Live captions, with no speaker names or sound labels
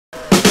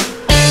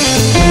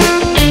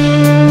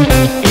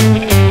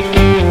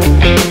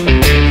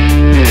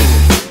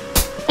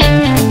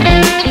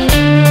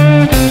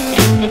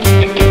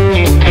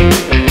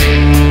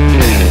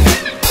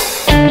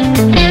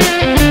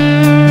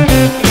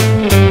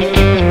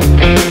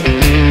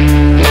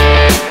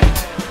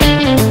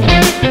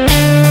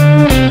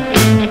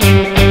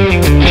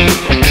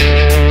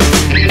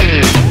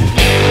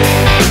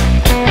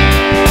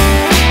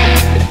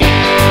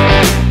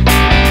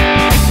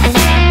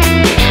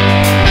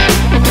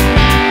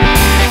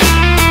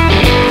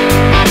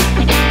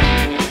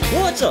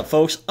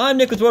folks? I'm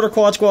Nick with Rotor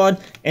Quad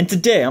Squad, and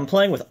today I'm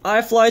playing with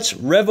IFlight's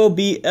Revo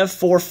Bee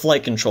F4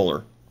 flight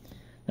controller.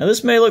 Now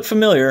this may look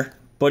familiar,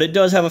 but it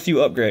does have a few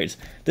upgrades.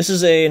 This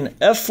is an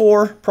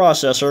F4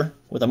 processor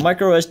with a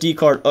micro SD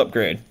card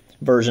upgrade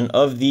version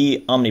of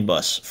the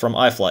Omnibus from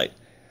iFlight.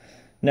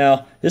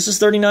 Now, this is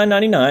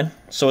 $39.99,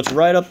 so it's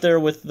right up there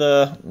with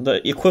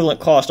the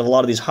equivalent cost of a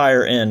lot of these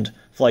higher-end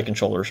flight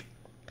controllers.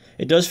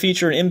 It does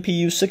feature an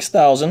MPU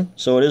 6000,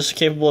 so it is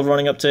capable of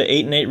running up to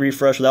 8 and 8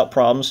 refresh without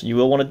problems. You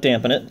will want to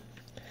dampen it.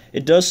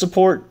 It does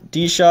support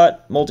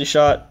D-shot,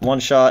 multi-shot,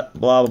 one-shot,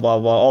 blah, blah, blah,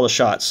 blah, all the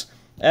shots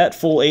at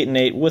full 8 and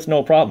 8 with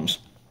no problems.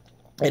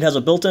 It has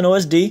a built-in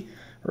OSD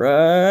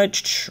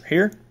right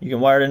here. You can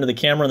wire it into the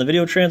camera and the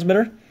video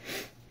transmitter.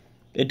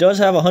 It does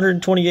have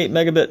 128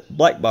 megabit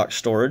black box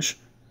storage,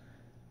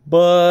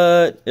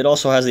 but it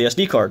also has the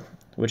SD card,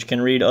 which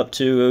can read up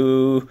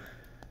to,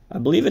 I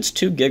believe it's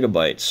 2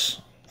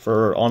 gigabytes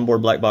for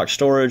onboard black box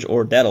storage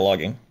or data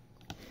logging.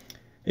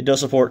 It does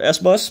support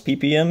S-Bus,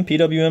 PPM,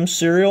 PWM,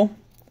 serial,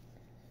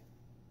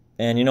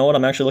 and you know what?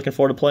 I'm actually looking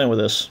forward to playing with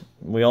this.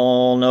 We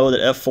all know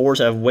that F4s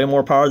have way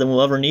more power than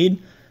we'll ever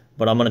need,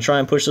 but I'm going to try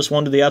and push this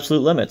one to the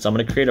absolute limits. I'm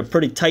going to create a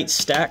pretty tight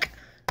stack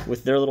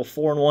with their little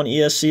 4-in-1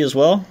 ESC as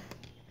well,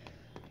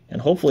 and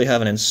hopefully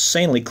have an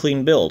insanely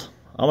clean build.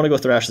 I'm going to go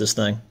thrash this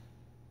thing.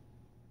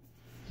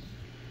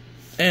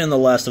 And the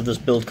last of this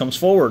build comes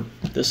forward.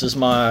 This is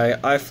my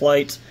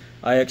iFlight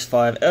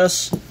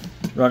IX5S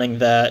running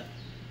that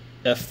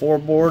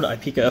F4 board,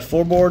 iPika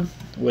F4 board,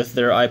 with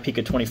their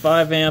iPika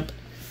 25 amp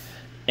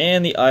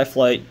and the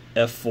iFlight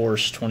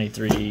F4's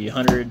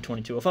 2300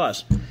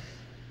 2205s.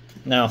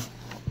 Now,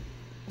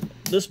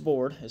 this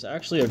board is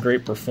actually a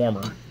great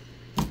performer.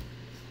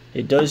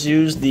 It does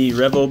use the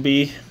Revo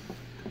Bee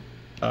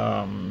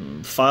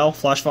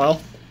flash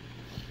file,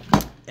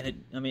 and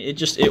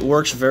it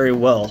works very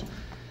well.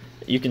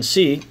 You can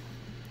see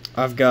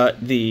I've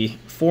got the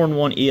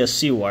 4-in-1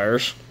 ESC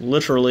wires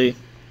literally,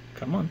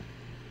 come on,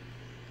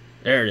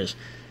 there it is,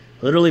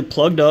 literally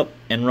plugged up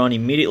and run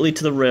immediately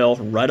to the rail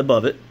right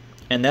above it,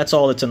 and that's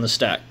all that's in the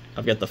stack.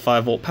 I've got the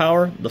 5-volt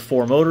power, the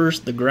 4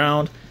 motors, the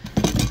ground,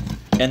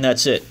 and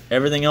that's it.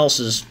 Everything else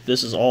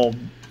this is all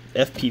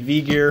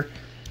FPV gear,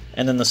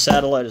 and then the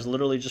satellite is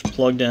literally just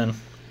plugged in.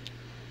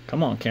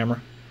 Come on,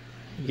 camera.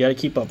 You gotta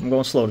keep up. I'm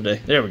going slow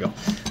today. There we go.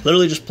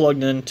 Literally just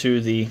plugged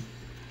into the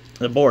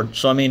board.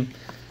 So, I mean,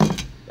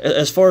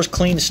 as far as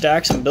clean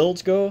stacks and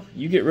builds go,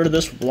 you get rid of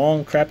this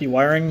long, crappy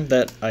wiring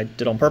that I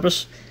did on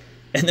purpose,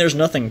 and there's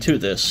nothing to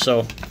this.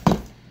 So,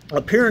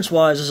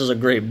 appearance-wise, this is a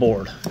great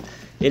board.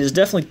 It is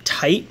definitely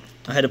tight.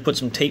 I had to put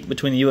some tape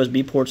between the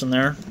USB ports in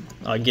there.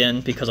 Again,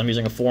 because I'm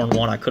using a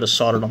 4-in-1, I could have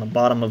soldered on the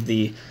bottom of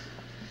the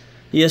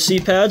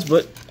ESC pads,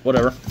 but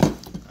whatever.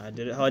 I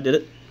did it how I did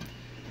it.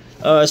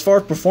 As far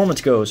as performance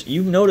goes,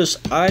 you notice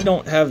I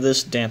don't have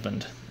this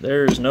dampened.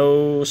 There's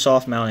no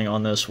soft mounting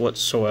on this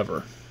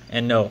whatsoever.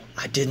 And no,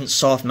 I didn't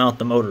soft mount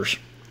the motors.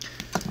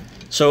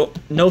 So,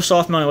 no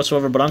soft mounting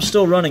whatsoever, but I'm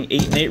still running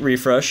 8 and 8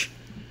 refresh.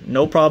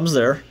 No problems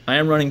there. I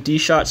am running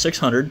D-Shot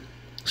 600,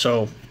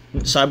 so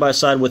side by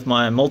side with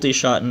my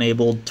multi-shot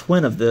enabled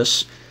twin of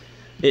this,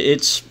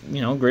 it's,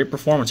 you know, great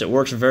performance. It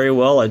works very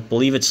well. I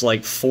believe it's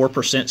like 4%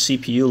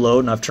 CPU load,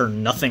 and I've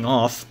turned nothing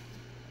off.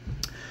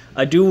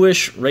 I do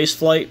wish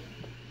Raceflight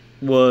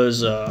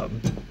was, I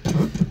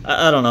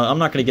don't know, I'm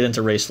not going to get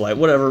into Raceflight.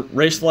 Whatever,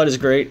 Raceflight is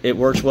great, it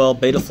works well,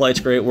 Betaflight's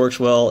great, works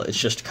well, it's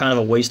just kind of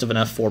a waste of an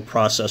F4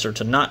 processor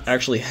to not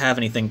actually have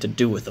anything to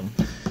do with them.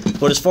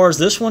 But as far as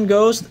this one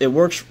goes, it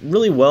works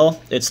really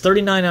well. It's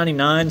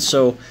 $39.99,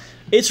 so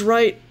it's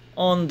right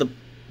on the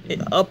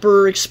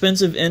upper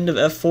expensive end of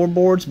F4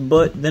 boards,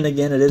 but then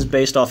again, it is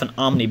based off an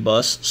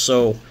Omnibus,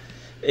 so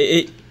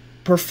it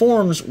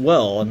performs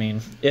well. I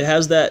mean, it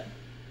has that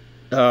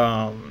 2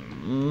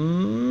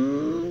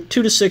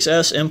 to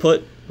 6S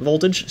input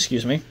voltage,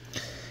 excuse me,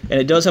 and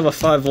it does have a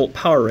 5-volt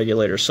power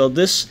regulator, so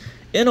this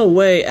in a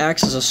way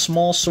acts as a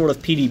small sort of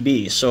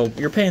PDB. So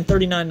you're paying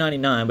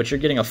 $39.99, but you're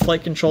getting a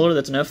flight controller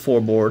that's an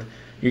F4 board,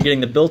 you're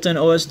getting the built-in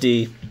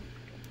OSD,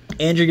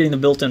 and you're getting the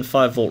built-in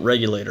 5-volt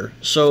regulator.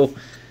 So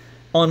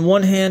on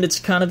one hand it's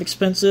kind of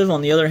expensive,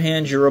 on the other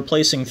hand you're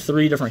replacing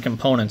 3 different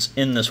components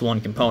in this one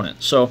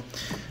component. So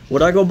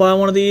would I go buy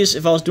one of these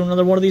if I was doing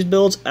another one of these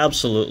builds?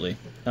 Absolutely.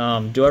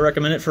 Do I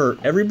recommend it for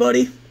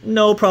everybody?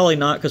 No, probably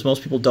not, because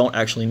most people don't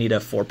actually need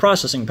F4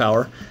 processing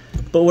power.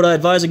 But would I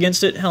advise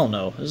against it? Hell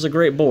no. This is a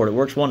great board. It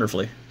works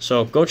wonderfully.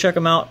 So go check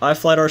them out,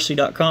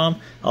 IFlight-RC.com.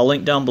 I'll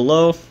link down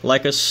below.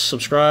 Like us,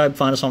 subscribe,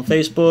 find us on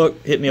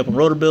Facebook, hit me up on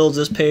Rotor Builds,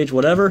 this page,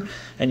 whatever,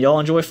 and y'all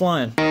enjoy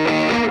flying.